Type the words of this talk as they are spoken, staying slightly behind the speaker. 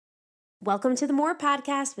Welcome to the More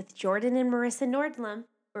Podcast with Jordan and Marissa Nordlum,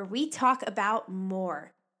 where we talk about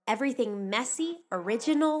more. Everything messy,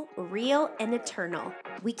 original, real, and eternal.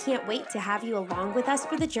 We can't wait to have you along with us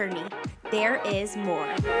for the journey. There is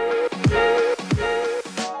more.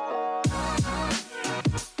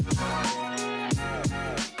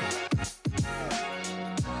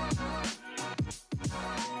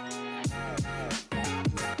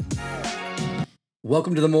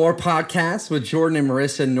 Welcome to the More Podcast with Jordan and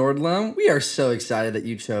Marissa Nordlum. We are so excited that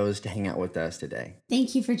you chose to hang out with us today.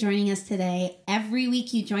 Thank you for joining us today. Every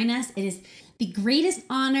week you join us. It is the greatest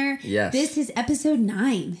honor. Yes. This is episode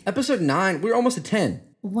 9. Episode 9. We're almost at 10.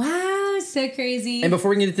 Wow, so crazy. And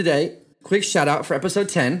before we get into today, quick shout out for episode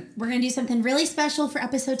 10. We're going to do something really special for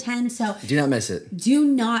episode 10. So Do not miss it. do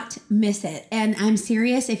not miss it. And I'm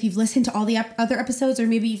serious. If you've listened to all the other episodes, or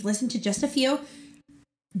maybe you've listened to just a few,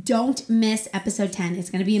 don't miss episode 10. It's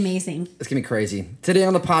going to be amazing. It's going to be crazy. Today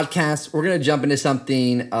on the podcast, we're going to jump into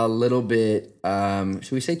something a little bit,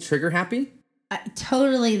 should we say trigger happy?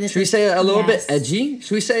 Totally. Should we say a little bit edgy?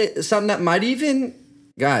 Should we say something that might even,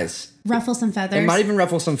 guys, ruffle some feathers? It might even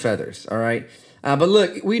ruffle some feathers, all right? But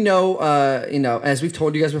look, we know, as we've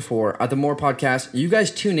told you guys before, at the More Podcast, you guys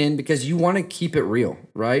tune in because you want to keep it real,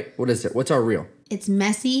 right? What is it? What's our real? It's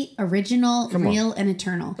messy, original, real, and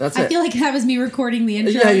eternal. That's I it. feel like that was me recording the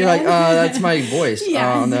intro. Yeah, you're like, that's my voice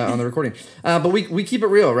Yeah. on the recording. But we keep it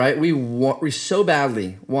real, right? We so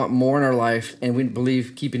badly want more in our life, and we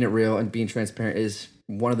believe keeping it real and being transparent is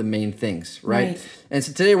one of the main things, right? And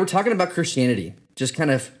so today we're talking about Christianity, just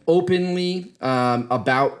kind of openly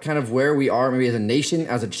about kind of where we are, maybe as a nation,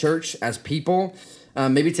 as a church, as people.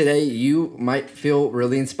 Maybe today you might feel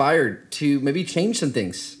really inspired to maybe change some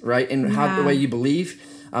things, right? And how the way you believe.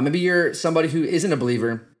 Maybe you're somebody who isn't a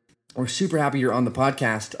believer. We're super happy you're on the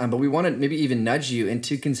podcast, but we want to maybe even nudge you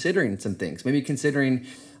into considering some things. Maybe considering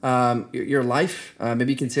your life,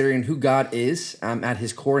 maybe considering who God is at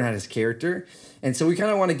his core and at his character. And so we kind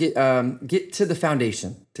of want to get to the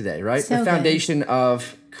foundation today, right? So the foundation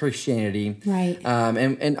of Christianity. Right.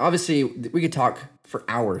 And obviously we could talk for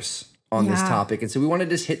hours on this topic. And so we want to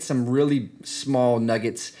just hit some really small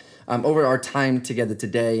nuggets over our time together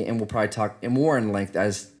today. And we'll probably talk more in length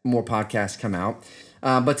as more podcasts come out.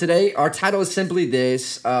 But today our title is simply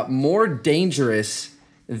this, More Dangerous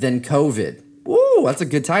Than COVID. Ooh, that's a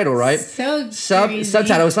good title, right? So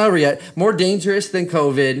Subtitle, it's not over yet. More dangerous than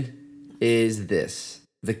COVID is this,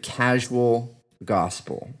 the casual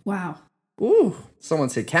gospel. Wow. Ooh, someone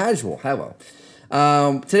say casual. Hello.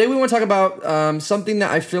 Today we want to talk about something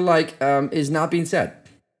that I feel like is not being said.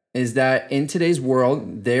 Is that in today's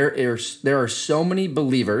world, there are so many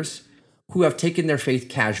believers who have taken their faith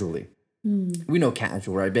casually. We know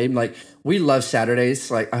casual, right, babe? Like, we love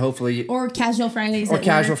Saturdays. Like, hopefully... Or casual Fridays Or at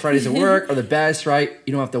casual work. Fridays at work are the best, right?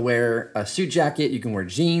 You don't have to wear a suit jacket. You can wear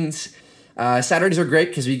jeans. Saturdays are great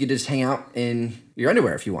because you could just hang out in your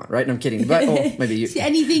underwear if you want, right? No, I'm kidding. But maybe you...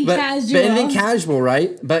 Anything casual. But anything casual,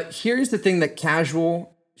 right? But here's the thing that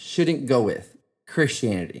casual shouldn't go with.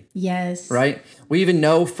 Christianity. Yes. Right? We even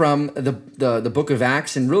know from the book of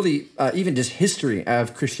Acts and really even just history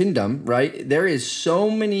of Christendom, right? There is so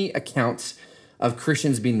many accounts of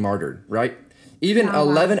Christians being martyred, right? Even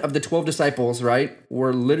 11 of the 12 disciples, right,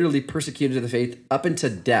 were literally persecuted to the faith up into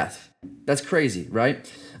death. That's crazy,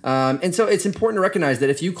 right? And so it's important to recognize that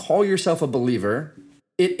if you call yourself a believer,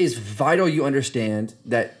 it is vital you understand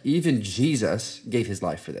that even Jesus gave his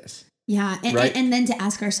life for this. Yeah. And then to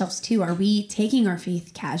ask ourselves too, are we taking our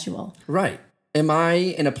faith casual? Right. Am I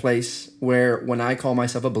in a place where when I call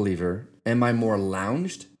myself a believer, am I more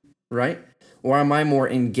lounged, right? Or am I more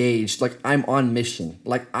engaged? Like I'm on mission.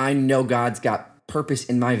 Like I know God's got purpose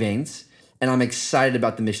in my veins and I'm excited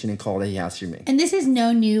about the mission and call that he has for me. And this is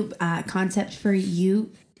no new concept for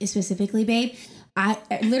you specifically, babe. I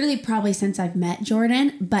literally probably since I've met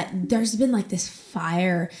Jordan, but there's been like this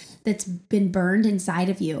fire that's been burned inside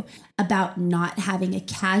of you about not having a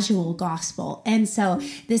casual gospel. And so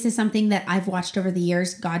this is something that I've watched over the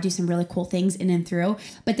years, God do some really cool things in and through.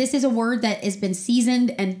 But this is a word that has been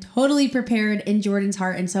seasoned and totally prepared in Jordan's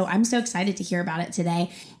heart. And so I'm so excited to hear about it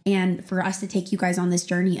today and for us to take you guys on this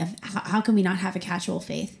journey of how can we not have a casual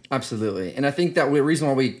faith? Absolutely. And I think that the reason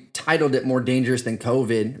why we titled it More Dangerous Than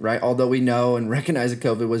COVID, right? Although we know and recognize that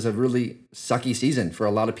COVID was a really sucky season for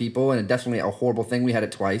a lot of people and definitely a horrible thing. We had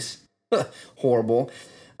it twice. Horrible.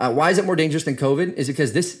 Why is it more dangerous than COVID? Is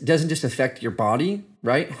because this doesn't just affect your body,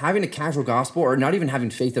 right? Having a casual gospel or not even having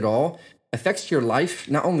faith at all affects your life,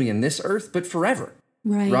 not only in this earth, but forever.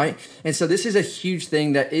 Right. And so this is a huge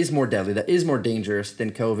thing that is more deadly, that is more dangerous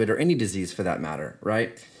than COVID or any disease for that matter,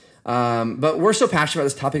 right? But we're so passionate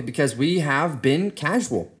about this topic because we have been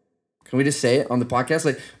casual. Can we just say it on the podcast?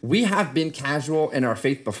 Like, we have been casual in our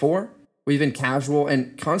faith before. We've been casual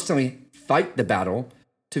and constantly fight the battle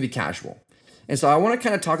to be casual. And so I want to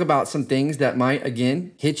kind of talk about some things that might,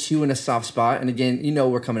 again, hit you in a soft spot. And again,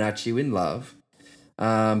 we're coming at you in love.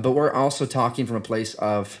 But we're also talking from a place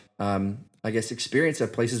of, experience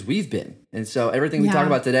of places we've been. And so everything we talk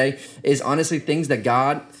about today is honestly things that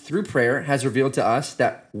God, through prayer, has revealed to us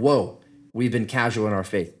that, we've been casual in our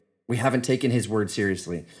faith. We haven't taken his word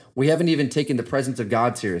seriously. We haven't even taken the presence of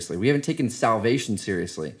God seriously. We haven't taken salvation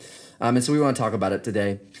seriously. And so we want to talk about it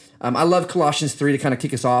today. I love Colossians 3 to kind of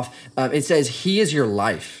kick us off. It says, he is your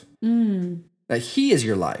life. Like, he is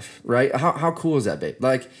your life, right? How cool is that, babe?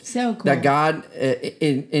 Like, so cool. That God,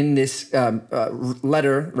 in this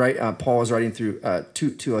letter, right? Paul is writing through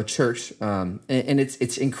to a church. And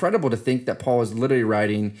it's incredible to think that Paul is literally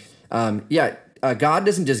writing, God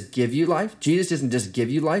doesn't just give you life. Jesus doesn't just give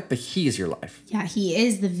you life, but he is your life. Yeah, he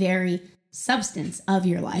is the very substance of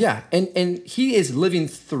your life. Yeah, and he is living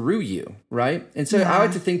through you, right? And so I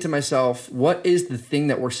like to think to myself, what is the thing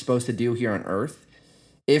that we're supposed to do here on earth?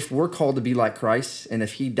 If we're called to be like Christ, and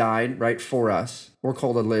if he died, right, for us, we're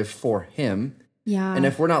called to live for him. Yeah. And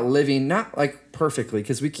if we're not living, not like perfectly,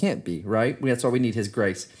 because we can't be, right? That's why we need his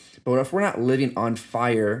grace. But if we're not living on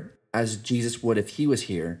fire as Jesus would if he was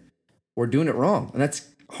here, we're doing it wrong. And that's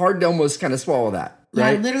hard to almost kind of swallow that.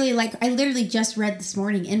 Right? Yeah, I literally just read this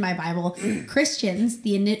morning in my Bible, Christians,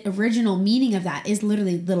 the original meaning of that is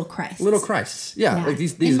literally little Christ. Little Christs. Yeah. Like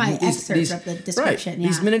these in my excerpt of the description. Right.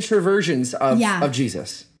 These miniature versions of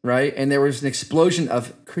Jesus, right? And there was an explosion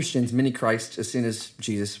of Christians, mini Christ, as soon as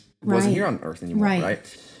Jesus wasn't here on earth anymore,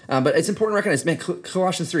 right? But it's important to recognize, man,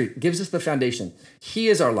 Colossians 3 gives us the foundation. He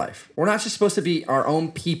is our life. We're not just supposed to be our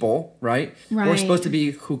own people, right? We're supposed to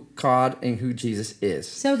be who God and who Jesus is.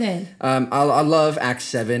 So good. I love Acts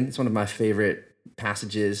 7. It's one of my favorite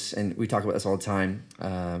passages, and we talk about this all the time.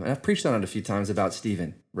 And I've preached on it a few times about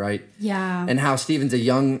Stephen, right? Yeah. And how Stephen's a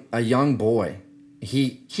young boy.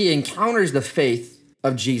 He encounters the faith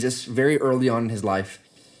of Jesus very early on in his life.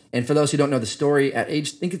 And for those who don't know the story, at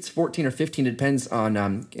age, I think it's 14 or 15, it depends on,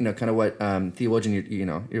 kind of what theologian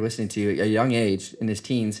you're listening to, a young age in his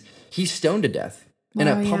teens, he's stoned to death in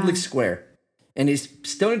a public square. And he's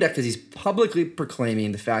stoned to death because he's publicly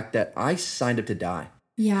proclaiming the fact that I signed up to die.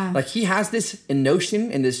 Yeah. Like, he has this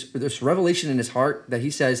notion and this revelation in his heart that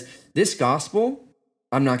he says, this gospel,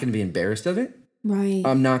 I'm not going to be embarrassed of it. Right.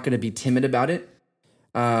 I'm not going to be timid about it.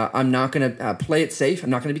 I'm not going to play it safe. I'm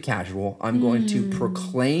not going to be casual. I'm going to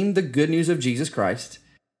proclaim the good news of Jesus Christ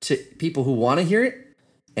to people who want to hear it.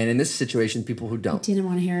 And in this situation, people who don't. Didn't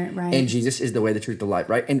want to hear it, right? And Jesus is the way, the truth, the life,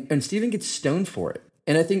 right? And Stephen gets stoned for it.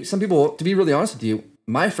 And I think some people, to be really honest with you,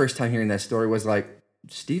 my first time hearing that story was like,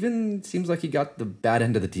 Stephen seems like he got the bad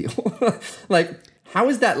end of the deal. Like, how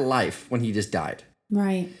is that life when he just died?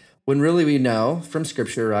 Right. When really we know from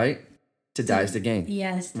scripture, right? To die is to gain.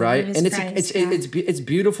 Yes. Right. And it's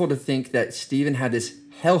beautiful to think that Stephen had this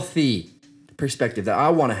healthy perspective that I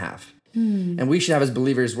want to have. And we should have as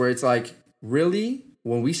believers, where it's like, really,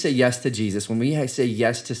 when we say yes to Jesus, when we say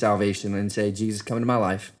yes to salvation and say, Jesus, come into my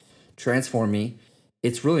life, transform me,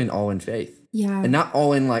 it's really an all in faith. Yeah. And not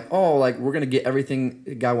all in like, we're going to get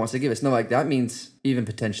everything God wants to give us. No, like, that means even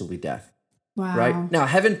potentially death. Wow. Right. Now,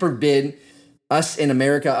 heaven forbid us in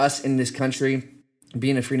America, us in this country,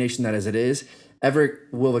 being a free nation that as it is, ever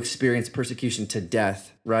will experience persecution to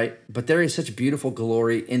death, right? But there is such beautiful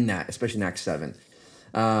glory in that, especially in Acts 7.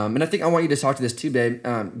 And I think I want you to talk to this too, babe,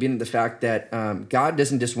 being the fact that God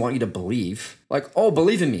doesn't just want you to believe, like,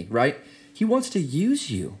 believe in me, right? He wants to use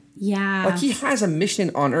you. Yeah. Like, he has a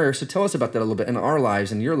mission on earth. So tell us about that a little bit in our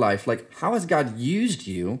lives, in your life. Like, how has God used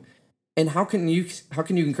you? And how can you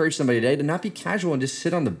encourage somebody today to not be casual and just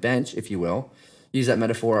sit on the bench, if you will? Use that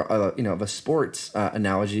metaphor of a sports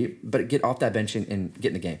analogy, but get off that bench and get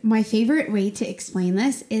in the game. My favorite way to explain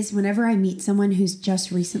this is whenever I meet someone who's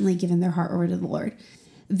just recently given their heart over to the Lord.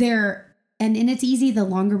 And it's easy the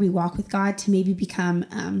longer we walk with God to maybe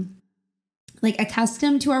become like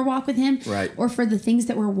accustomed to our walk with him. Right. Or for the things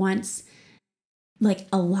that were once like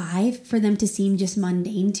alive, for them to seem just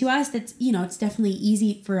mundane to us. That's, it's definitely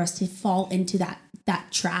easy for us to fall into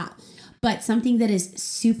that trap. But something that is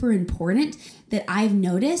super important that I've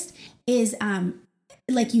noticed is,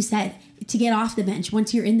 like you said, to get off the bench.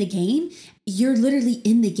 Once you're in the game, you're literally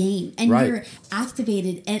in the game and you're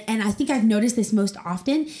activated. And I think I've noticed this most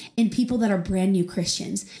often in people that are brand new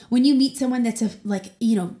Christians. When you meet someone that's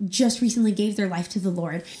just recently gave their life to the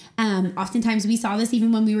Lord. Oftentimes we saw this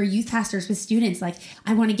even when we were youth pastors with students. Like,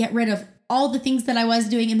 I want to get rid of all the things that I was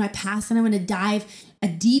doing in my past, and I'm going to dive a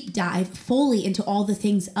deep dive fully into all the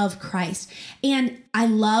things of Christ. And I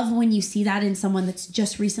love when you see that in someone that's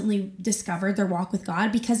just recently discovered their walk with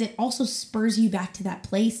God, because it also spurs you back to that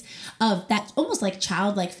place of that almost like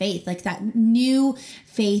childlike faith, like that new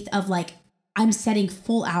faith of like, I'm setting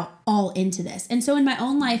full out all into this. And so in my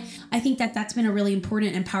own life, I think that that's been a really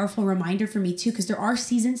important and powerful reminder for me too, because there are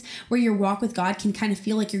seasons where your walk with God can kind of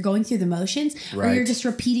feel like you're going through the motions, or you're just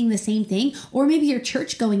repeating the same thing, or maybe your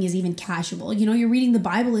church going is even casual. You know, you're reading the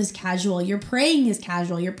Bible is casual, your praying is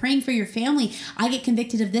casual, you're praying for your family. I get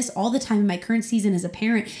convicted of this all the time in my current season as a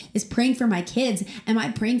parent, is praying for my kids. Am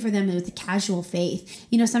I praying for them with a casual faith?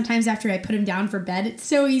 You know, sometimes after I put them down for bed, it's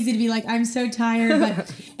so easy to be like, I'm so tired,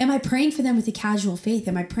 but am I praying for them with a casual faith?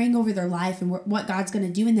 Am I praying over their life and what God's going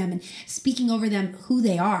to do in them and speaking over them who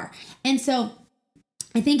they are? And so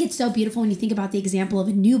I think it's so beautiful when you think about the example of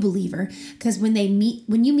a new believer, because when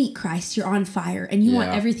you meet Christ, you're on fire and you want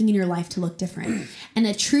everything in your life to look different. And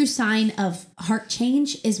a true sign of heart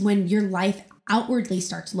change is when your life outwardly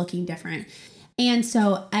starts looking different. And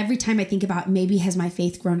so every time I think about maybe has my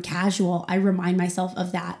faith grown casual, I remind myself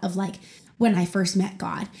of that, of like, when I first met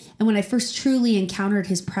God and when I first truly encountered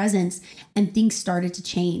his presence and things started to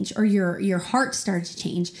change, or your heart started to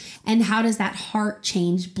change. And how does that heart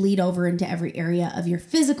change bleed over into every area of your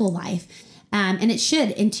physical life? And it should,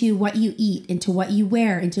 into what you eat, into what you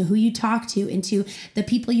wear, into who you talk to, into the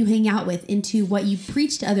people you hang out with, into what you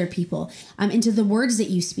preach to other people, into the words that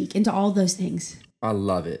you speak, into all those things. I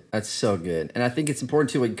love it. That's so good. And I think it's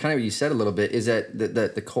important too, what you said a little bit, is that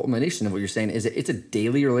the culmination of what you're saying is that it's a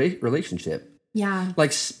daily relationship. Yeah.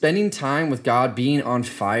 Like spending time with God, being on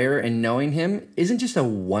fire and knowing him isn't just a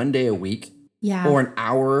one day a week or an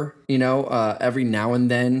hour, every now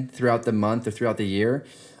and then throughout the month or throughout the year.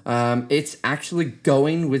 It's actually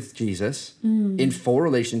going with Jesus in full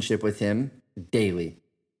relationship with him daily,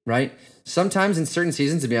 right? Sometimes in certain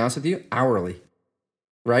seasons, to be honest with you, hourly.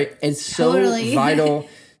 Right? It's so vital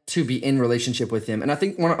to be in relationship with him. And I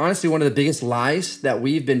think honestly, one of the biggest lies that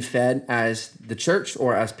we've been fed as the church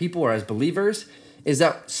or as people or as believers is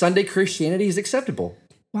that Sunday Christianity is acceptable.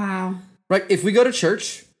 Wow. Right? If we go to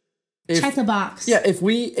church, check the box. Yeah. If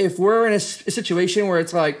we're in a situation where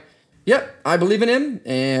it's like, yep, I believe in him,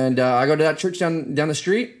 and I go to that church down the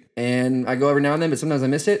street, and I go every now and then, but sometimes I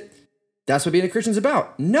miss it. That's what being a Christian's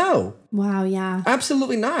about. No. Wow, yeah.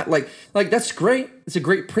 Absolutely not. Like that's great. It's a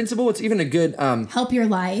great principle. It's even a good help your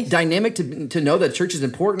life dynamic to know that church is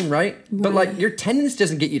important, right? But like your attendance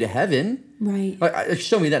doesn't get you to heaven. Right. Like,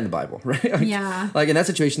 show me that in the Bible, right? Like in that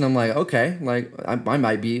situation, I'm like, okay, like I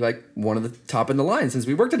might be like one of the top in the line since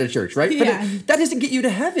we worked at a church, right? But that doesn't get you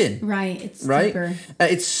to heaven. Right. It's right. Deeper.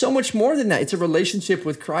 It's so much more than that. It's a relationship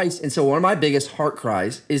with Christ. And so one of my biggest heart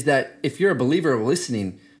cries is that if you're a believer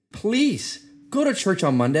listening, please go to church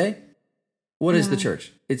on Monday. What is the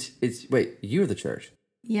church? It's you're the church.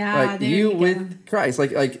 Yeah, like you with Christ.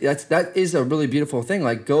 Like that is a really beautiful thing.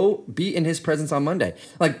 Like go be in his presence on Monday.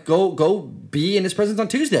 Like go be in his presence on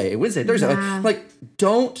Tuesday, Wednesday, Thursday. Yeah. Like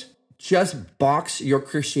don't just box your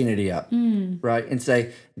Christianity up, right? And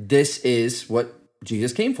say this is what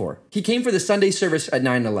Jesus came for. He came for the Sunday service at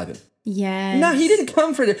 9/11. Yes. No, he didn't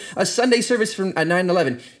come for a Sunday service at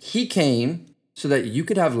 9/11. He came so that you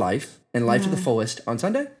could have life and life to the fullest on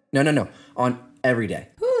Sunday? No. On every day.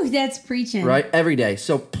 Ooh, that's preaching. Right? Every day.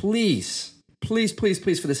 So please, for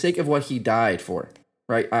the sake of what he died for,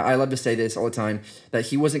 right? I love to say this all the time, that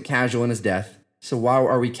he wasn't casual in his death. So why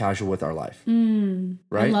are we casual with our life?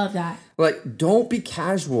 Right? I love that. Like, don't be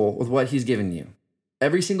casual with what he's given you.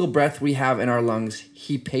 Every single breath we have in our lungs,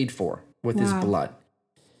 he paid for with his blood.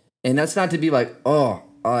 And that's not to be like, oh,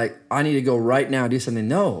 like I need to go right now and do something.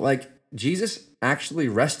 No, like Jesus actually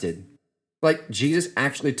rested. Like Jesus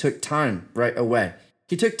actually took time right away.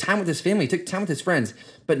 He took time with his family. He took time with his friends.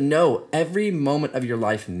 But no, every moment of your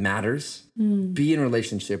life matters. Be in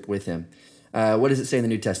relationship with him. What does it say in the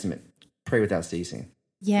New Testament? Pray without ceasing.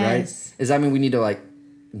 Yes. Right? Does that mean we need to like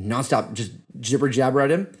nonstop just jibber jabber at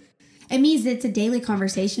him? It means it's a daily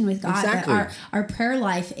conversation with God. Exactly. That our prayer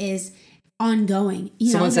life is ongoing.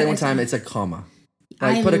 Someone said one time it's a comma.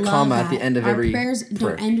 Like put a comma at the end of every prayer. Prayers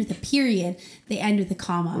don't end with a period; they end with a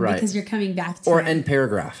comma, because you're coming back to or end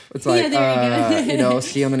paragraph. It's like there you go.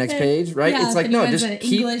 see on the next page, right? Yeah, it's like no, just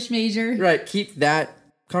keep English major, right? Keep that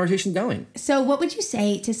conversation going. So, what would you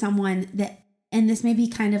say to someone that? And this may be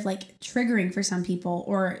kind of like triggering for some people,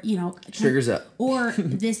 or triggers up, or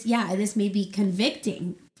this may be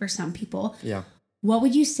convicting for some people. Yeah. What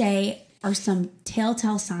would you say are some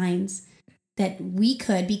telltale signs that we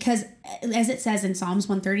could, because as it says in Psalms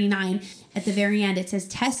 139, at the very end, it says,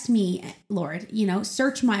 test me, Lord,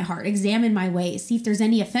 search my heart, examine my ways, see if there's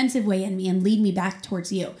any offensive way in me and lead me back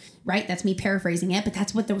towards you, right? That's me paraphrasing it, but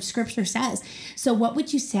that's what the scripture says. So what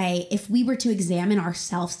would you say if we were to examine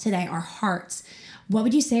ourselves today, our hearts? What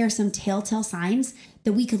would you say are some telltale signs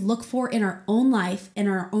that we could look for in our own life and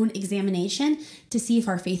our own examination to see if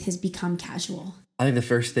our faith has become casual? I think the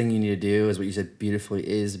first thing you need to do is what you said beautifully,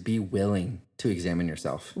 is be willing to examine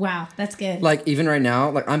yourself. Wow, that's good. Like even right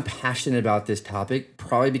now, like I'm passionate about this topic,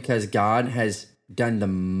 probably because God has done the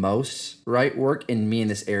most right work in me in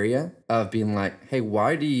this area of being like, hey,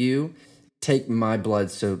 why do you take my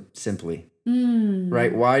blood so simply?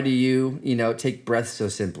 Right? Why do you, take breath so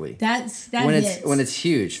simply? When it's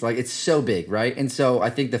huge, like it's so big, right? And so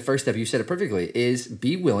I think the first step, you said it perfectly, is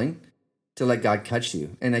be willing to let God cut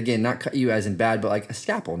you. And again, not cut you as in bad, but like a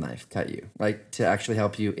scalpel knife cut you. Like to actually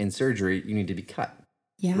help you in surgery, you need to be cut.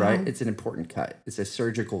 Yeah. Right? It's an important cut. It's a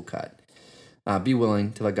surgical cut. Be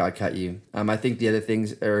willing to let God cut you. I think the other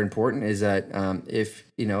things that are important is that if,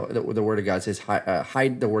 the word of God says,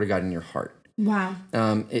 hide the word of God in your heart. Wow.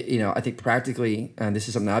 I think practically, this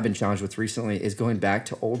is something I've been challenged with recently, is going back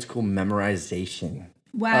to old school memorization.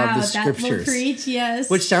 Wow, of the scriptures, that will preach, yes.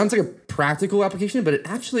 Which sounds like a practical application, but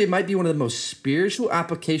it might be one of the most spiritual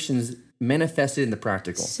applications manifested in the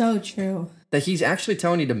practical. So true. That he's actually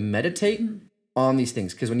telling you to meditate on these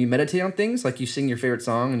things. Because when you meditate on things, like you sing your favorite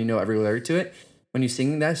song and you know every lyric to it, when you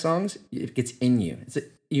sing that songs, it gets in you. It's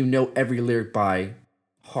like you know every lyric by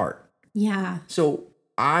heart. Yeah. So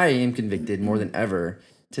I am convicted more than ever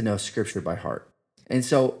to know scripture by heart. And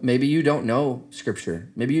so maybe you don't know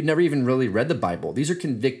scripture. Maybe you've never even really read the Bible. These are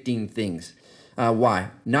convicting things.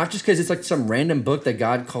 Why? Not just because it's like some random book that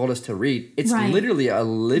God called us to read. It's literally a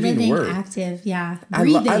living word. Active, yeah.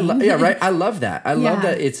 Breathing. I love that. I love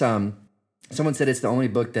that it's someone said it's the only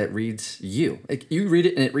book that reads you. Like you read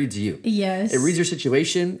it and it reads you. Yes. It reads your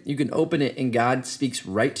situation. You can open it and God speaks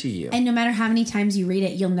right to you. And no matter how many times you read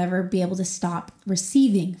it, you'll never be able to stop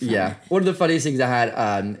receiving from it. One of the funniest things I had,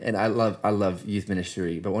 and I love youth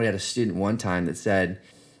ministry, but when I had a student one time that said,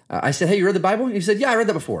 I said, hey, you read the Bible? And he said, yeah, I read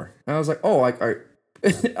that before. And I was like, oh,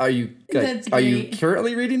 are you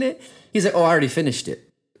currently reading it? He's like, oh, I already finished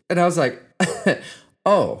it. And I was like,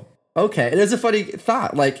 oh, okay. And it's a funny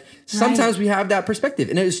thought. Like sometimes we have that perspective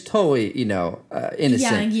and it was totally,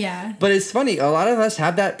 innocent. Yeah. But it's funny. A lot of us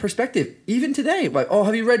have that perspective even today. Like, oh,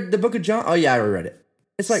 have you read the book of John? Oh yeah, I already read it.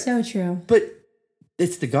 It's like, so true. But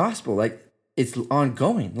it's the gospel. Like it's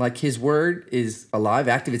ongoing. Like his word is alive,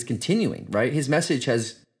 active. It's continuing, right? His message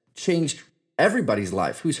has changed everybody's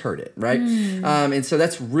life who's heard it, right? And so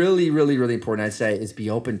that's really, really, really important, I'd say, is be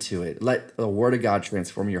open to it. Let the word of God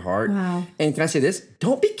transform your heart. Wow. And can I say this?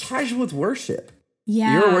 Don't be casual with worship.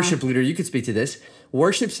 Yeah. You're a worship leader. You could speak to this.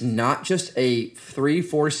 Worship's not just a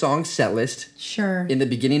 3-4 song set list. Sure. In the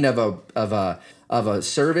beginning of a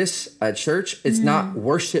service at church. It's not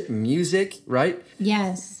worship music, right?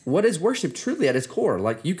 Yes. What is worship truly at its core?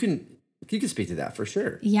 Like you can speak to that for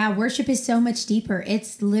sure. Yeah, worship is so much deeper.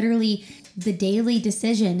 It's literally the daily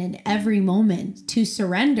decision in every moment to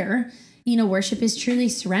surrender. Worship is truly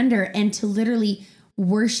surrender and to literally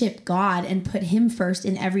worship God and put him first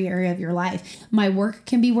in every area of your life. My work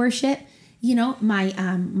can be worship.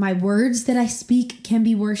 My words that I speak can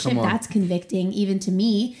be worship. That's convicting even to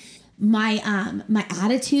me. My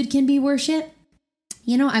attitude can be worship.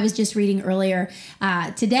 I was just reading earlier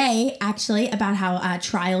today, actually, about how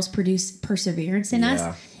trials produce perseverance in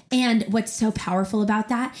us. And what's so powerful about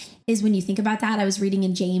that is when you think about that, I was reading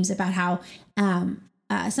in James about how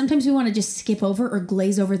sometimes we want to just skip over or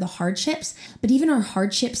glaze over the hardships, but even our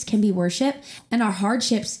hardships can be worship, and our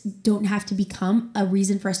hardships don't have to become a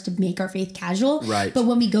reason for us to make our faith casual. Right. But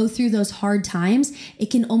when we go through those hard times, it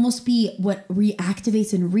can almost be what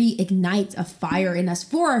reactivates and reignites a fire in us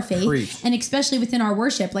for our faith. Preach. And especially within our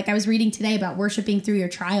worship. Like I was reading today about worshiping through your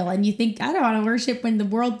trial, and you think, I don't want to worship when the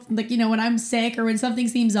world, when I'm sick or when something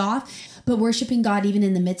seems off. But worshiping God even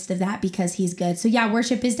in the midst of that because he's good. So yeah,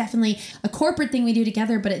 worship is definitely a corporate thing we do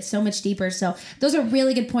together, but it's so much deeper. So those are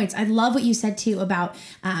really good points. I love what you said too about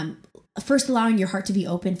first allowing your heart to be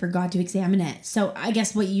open for God to examine it. So I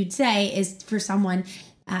guess what you'd say is for someone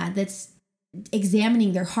that's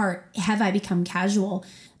examining their heart, have I become casual?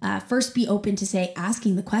 First be open to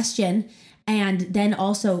asking the question, and then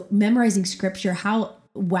also memorizing scripture.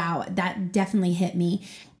 Wow, that definitely hit me.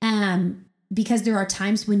 because there are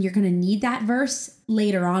times when you're going to need that verse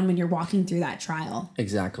later on when you're walking through that trial.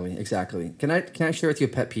 Exactly. Can I share with you a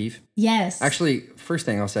pet peeve? Yes. Actually, first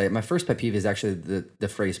thing I'll say, my first pet peeve is actually the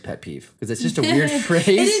phrase pet peeve, because it's just a weird phrase.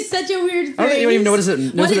 It is such a weird phrase. I don't even know what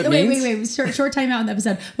it means. Wait. Short time out in the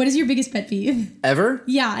episode. What is your biggest pet peeve? Ever?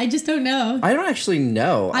 Yeah, I just don't know. I don't actually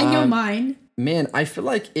know. I know mine. Man, I feel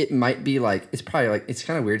like it might be like, it's probably like, it's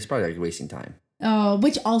kind of weird. It's probably like wasting time. Oh,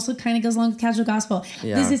 which also kind of goes along with casual gospel.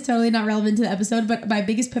 Yeah. This is totally not relevant to the episode, but my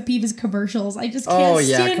biggest pet peeve is commercials. I just can't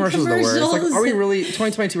stand commercials. Are the worst. Like, are we really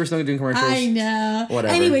 2022? We're still doing commercials. I know.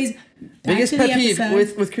 Whatever. Anyways, biggest pet peeve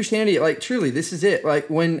with Christianity. Like, truly, this is it. Like,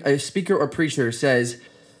 when a speaker or preacher says,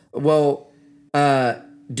 "Well,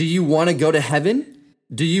 do you want to go to heaven?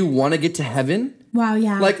 Do you want to get to heaven?" Wow,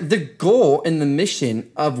 yeah. Like, the goal and the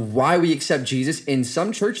mission of why we accept Jesus in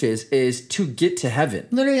some churches is to get to heaven.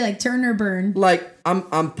 Literally, like, turn or burn. Like,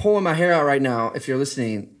 I'm pulling my hair out right now, if you're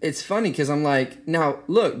listening. It's funny because I'm like, now,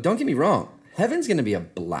 look, don't get me wrong. Heaven's going to be a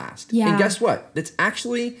blast. Yeah. And guess what? It's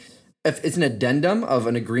actually, if it's an addendum of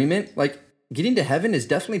an agreement, like, getting to heaven is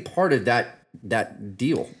definitely part of that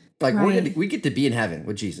deal. Like, right. we get to be in heaven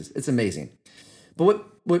with Jesus. It's amazing. But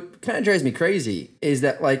what kind of drives me crazy is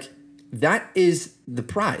that, like, that is the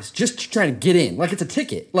prize. Just trying to get in. Like, it's a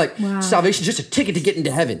ticket. Like, salvation is just a ticket to get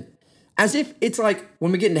into heaven. As if it's like,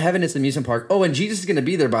 when we get into heaven, it's the amusement park. Oh, and Jesus is going to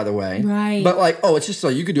be there, by the way. Right. But like, oh, it's just so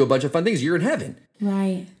you could do a bunch of fun things. You're in heaven.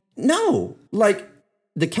 Right. No. Like,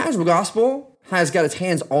 the casual gospel has got its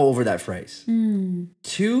hands all over that phrase.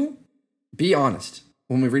 To be honest,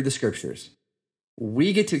 when we read the scriptures,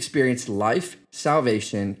 we get to experience life,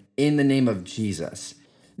 salvation in the name of Jesus.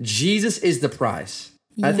 Jesus is the prize.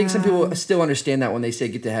 Yeah. I think some people still understand that when they say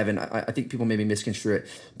get to heaven. I think people maybe misconstrue it.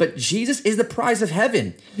 But Jesus is the prize of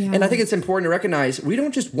heaven. Yeah. And I think it's important to recognize we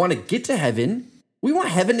don't just want to get to heaven. We want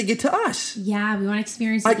heaven to get to us. Yeah, we want to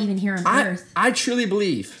experience it even here on earth. I truly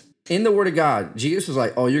believe in the Word of God. Jesus was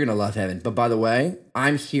like, oh, you're going to love heaven. But by the way,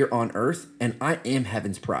 I'm here on earth and I am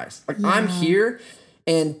heaven's prize. Like, I'm here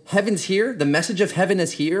and heaven's here. The message of heaven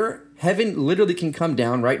is here. Heaven literally can come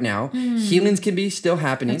down right now. Healings can be still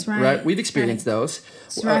happening. That's right. We've experienced those.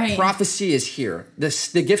 That's right. Prophecy is here.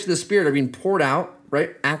 The gifts of the Spirit are being poured out,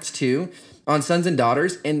 right? Acts 2, on sons and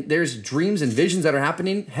daughters. And there's dreams and visions that are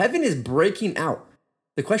happening. Heaven is breaking out.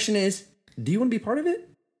 The question is, do you want to be part of it?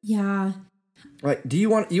 Yeah. Right. Do you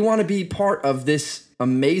want to be part of this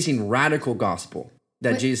amazing radical gospel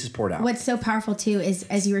that Jesus has poured out? What's so powerful too is,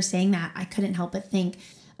 as you were saying that, I couldn't help but think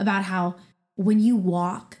about how when you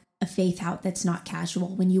walk a faith out that's not casual,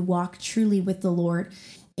 when you walk truly with the Lord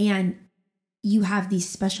and you have these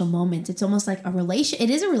special moments, it's almost like a relation.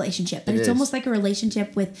 It is a relationship, but it's almost like a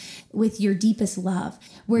relationship with your deepest love,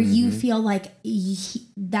 where you feel like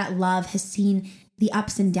that love has seen the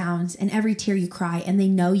ups and downs and every tear you cry, and they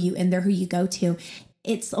know you and they're who you go to.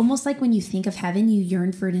 It's almost like when you think of heaven, you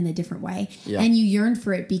yearn for it in a different way, and you yearn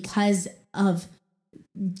for it because of,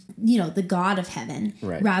 you know, the God of heaven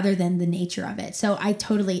rather than the nature of it. So I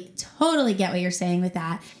totally get what you're saying with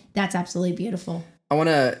that. That's absolutely beautiful. I want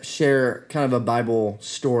to share kind of a Bible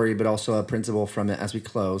story, but also a principle from it as we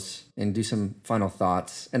close and do some final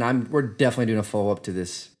thoughts. And we're definitely doing a follow-up to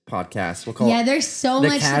this podcast. We'll call it there's so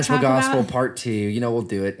much the Casual to talk Gospel about. Part 2. You know, we'll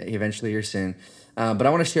do it eventually or soon. But I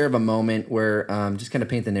want to share of a moment where just kind of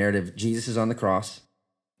paint the narrative. Jesus is on the cross.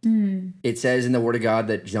 It says in the Word of God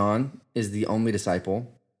that John is the only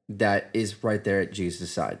disciple that is right there at Jesus'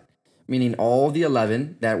 side, meaning all the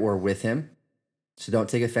 11 that were with him. So don't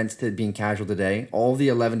take offense to being casual today. All the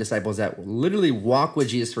 11 disciples that literally walk with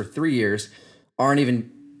Jesus for 3 years aren't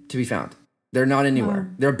even to be found. They're not anywhere.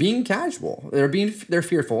 Wow. They're being casual. They're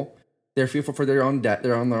fearful. They're fearful for their own death,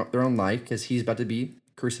 their own life, because he's about to be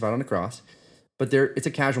crucified on the cross. But it's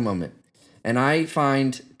a casual moment. And I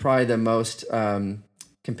find probably the most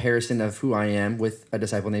comparison of who I am with a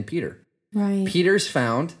disciple named Peter. Right. Peter's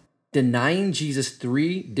found denying Jesus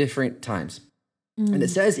 3 different times. And it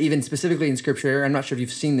says even specifically in scripture, I'm not sure if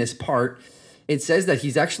you've seen this part, it says that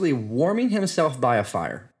he's actually warming himself by a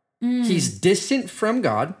fire. He's distant from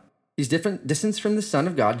God. He's distant from the Son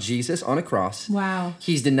of God, Jesus, on a cross. Wow.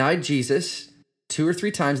 He's denied Jesus 2 or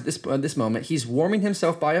 3 times at this moment. He's warming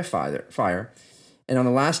himself by a fire. And on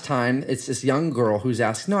the last time, it's this young girl who's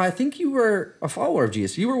asked, no, I think you were a follower of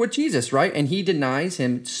Jesus. You were with Jesus, right? And he denies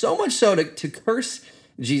him so much so to curse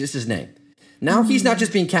Jesus' name. Now he's not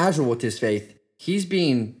just being casual with his faith. He's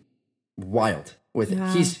being wild with it.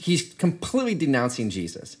 He's completely denouncing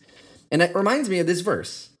Jesus. And it reminds me of this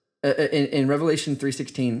verse in Revelation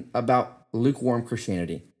 3:16 about lukewarm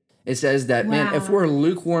Christianity. It says that, man, if we're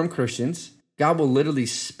lukewarm Christians, God will literally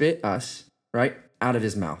spit us, right, out of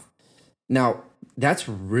his mouth. Now, that's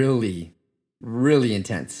really really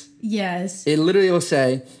intense. Yes. It literally will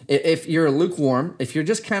say, if you're lukewarm, if you're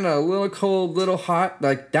just kind of a little cold, little hot,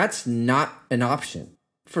 like that's not an option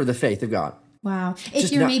for the faith of God. Wow.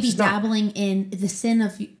 If you're maybe dabbling in the sin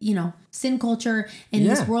of, sin culture and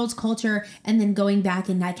this world's culture, and then going back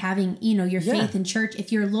and like having, your faith in church,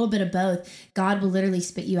 if you're a little bit of both, God will literally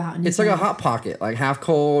spit you out. It's like a hot pocket, like half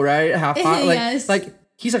cold, right? Half hot. Like, yes. like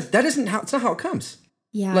he's like, it's not how it comes.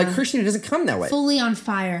 Yeah. Like Christianity doesn't come that way. Fully on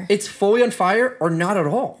fire. It's fully on fire or not at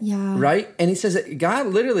all. Yeah. Right? And he says that God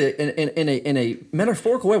literally in a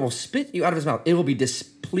metaphorical way will spit you out of his mouth. It will be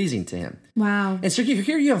displeasing to him. Wow. And so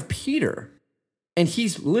here you have Peter, and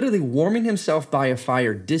he's literally warming himself by a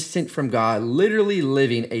fire distant from God, literally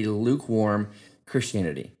living a lukewarm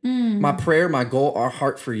Christianity. My prayer, my goal, our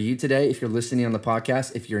heart for you today, if you're listening on the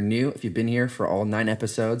podcast, if you're new, if you've been here for all 9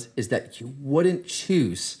 episodes, is that you wouldn't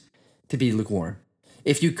choose to be lukewarm.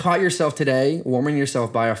 If you caught yourself today warming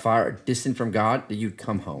yourself by a fire distant from God, that you'd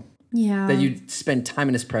come home. Yeah. That you'd spend time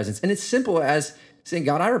in his presence. And it's simple as saying,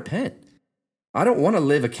 God, I repent. I don't want to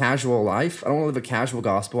live a casual life. I don't want to live a casual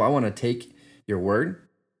gospel. I want to take your word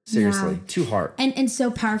seriously, to heart. And so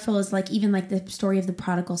powerful is like, even like the story of the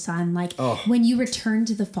prodigal son. Like when you return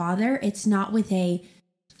to the Father, it's not with a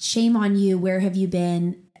shame on you. Where have you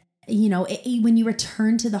been? When you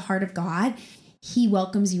return to the heart of God, he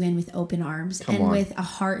welcomes you in with open arms with a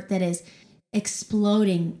heart that is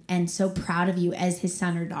exploding and so proud of you as his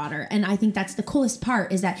son or daughter. And I think that's the coolest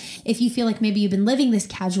part, is that if you feel like maybe you've been living this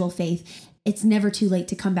casual faith, it's never too late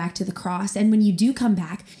to come back to the cross. And when you do come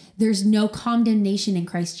back, there's no condemnation in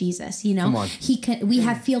Christ Jesus. We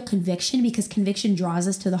feel conviction, because conviction draws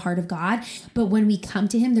us to the heart of God. But when we come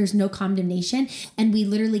to him, there's no condemnation. And we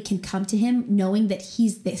literally can come to him knowing that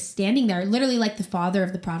he's standing there, literally like the father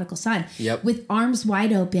of the prodigal son, with arms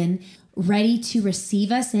wide open, ready to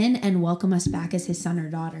receive us in and welcome us back as his son or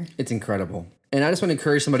daughter. It's incredible. And I just want to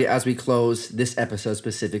encourage somebody as we close this episode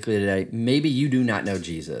specifically today. Maybe you do not know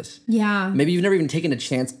Jesus. Yeah. Maybe you've never even taken a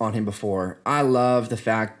chance on him before. I love the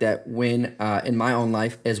fact that when in my own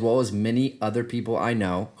life, as well as many other people I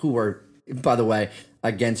know who are, by the way,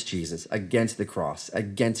 against Jesus, against the cross,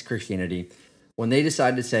 against Christianity, when they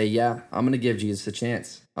decide to say, yeah, I'm going to give Jesus a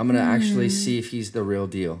chance. I'm going to actually see if he's the real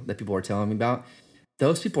deal that people are telling me about.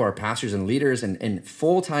 Those people are pastors and leaders and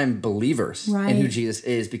full-time believers in who Jesus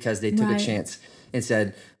is, because they took a chance and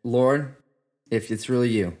said, Lord, if it's really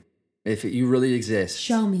you, if you really exist,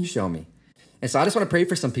 show me. And so I just want to pray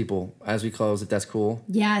for some people as we close, if that's cool.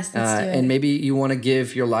 Yes, let's do it. And maybe you want to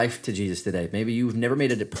give your life to Jesus today. Maybe you've never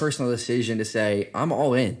made a personal decision to say, I'm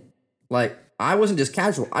all in. Like, I wasn't just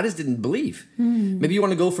casual. I just didn't believe. Maybe you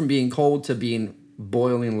want to go from being cold to being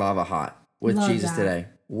boiling lava hot with Jesus today.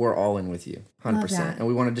 We're all in with you, 100%. And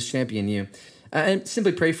we want to just champion you. And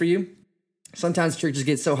simply pray for you. Sometimes churches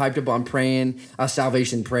get so hyped up on praying a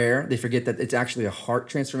salvation prayer, they forget that it's actually a heart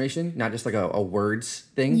transformation, not just like a words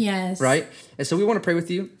thing. Yes. Right? And so we want to pray with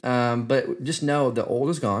you. But just know the old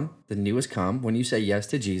is gone, the new has come. When you say yes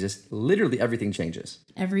to Jesus, literally everything changes.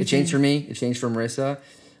 Everything. It changed for me. It changed for Marissa.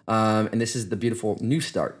 And this is the beautiful new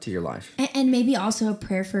start to your life. And maybe also a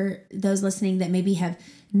prayer for those listening that maybe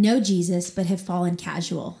know Jesus but have fallen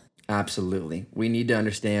casual. Absolutely. We need to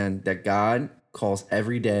understand that God calls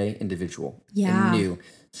every day individual and new.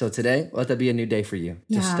 So today, let that be a new day for you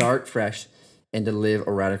to start fresh and to live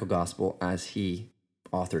a radical gospel as he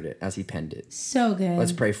authored it, as he penned it. So good.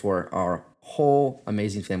 Let's pray for our whole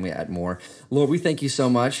amazing family at More. Lord, we thank you so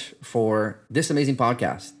much for this amazing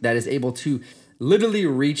podcast that is able to literally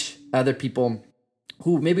reach other people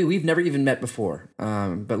who maybe we've never even met before.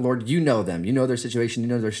 But Lord, you know them. You know their situation. You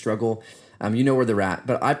know their struggle. You know where they're at.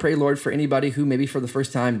 But I pray, Lord, for anybody who maybe for the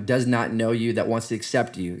first time does not know you, that wants to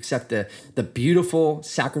accept you, accept the beautiful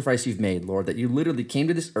sacrifice you've made, Lord, that you literally came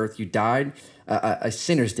to this earth. You died a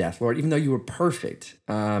sinner's death, Lord, even though you were perfect,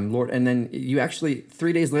 Lord. And then you actually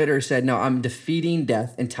 3 days later said, no, I'm defeating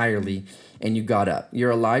death entirely. And you got up. You're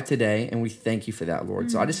alive today, and we thank you for that, Lord.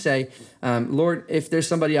 So I just say, Lord, if there's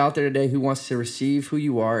somebody out there today who wants to receive who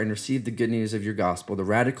you are and receive the good news of your gospel, the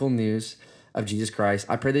radical news of Jesus Christ,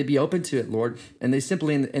 I pray they be open to it, Lord. And they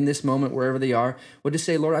simply, in this moment, wherever they are, would just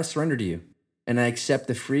say, Lord, I surrender to you. And I accept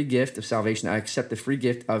the free gift of salvation. I accept the free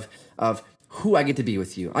gift of who I get to be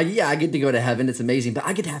with you. I get to go to heaven. It's amazing. But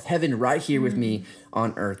I get to have heaven right here with me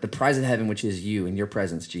on earth. The prize of heaven, which is you and your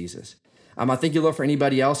presence, Jesus. I thank you, Lord, for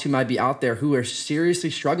anybody else who might be out there who are seriously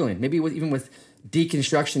struggling, maybe even with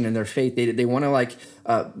deconstruction in their faith. They want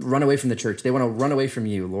to run away from the church. They want to run away from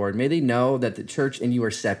you, Lord. May they know that the church and you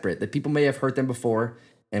are separate, that people may have hurt them before,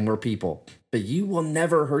 and we're people, but you will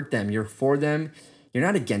never hurt them. You're for them. You're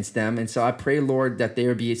not against them. And so I pray, Lord, that there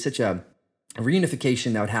would be such a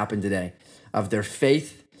reunification that would happen today. of their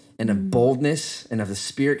faith and of boldness and of the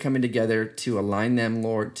Spirit coming together to align them,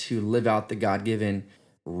 Lord, to live out the God-given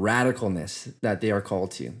radicalness that they are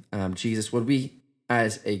called to. Jesus, would we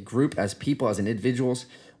as a group, as people, as individuals,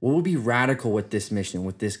 will we be radical with this mission,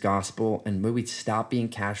 with this gospel, and will we stop being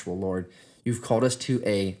casual, Lord? You've called us to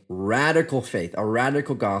a radical faith, a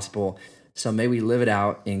radical gospel, so may we live it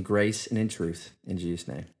out in grace and in truth. In Jesus'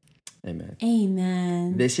 name, amen.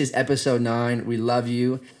 Amen. This is episode 9. We love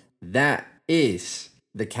you. That is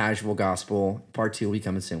the Casual Gospel. Part 2 will be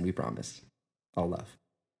coming soon, we promise. All love.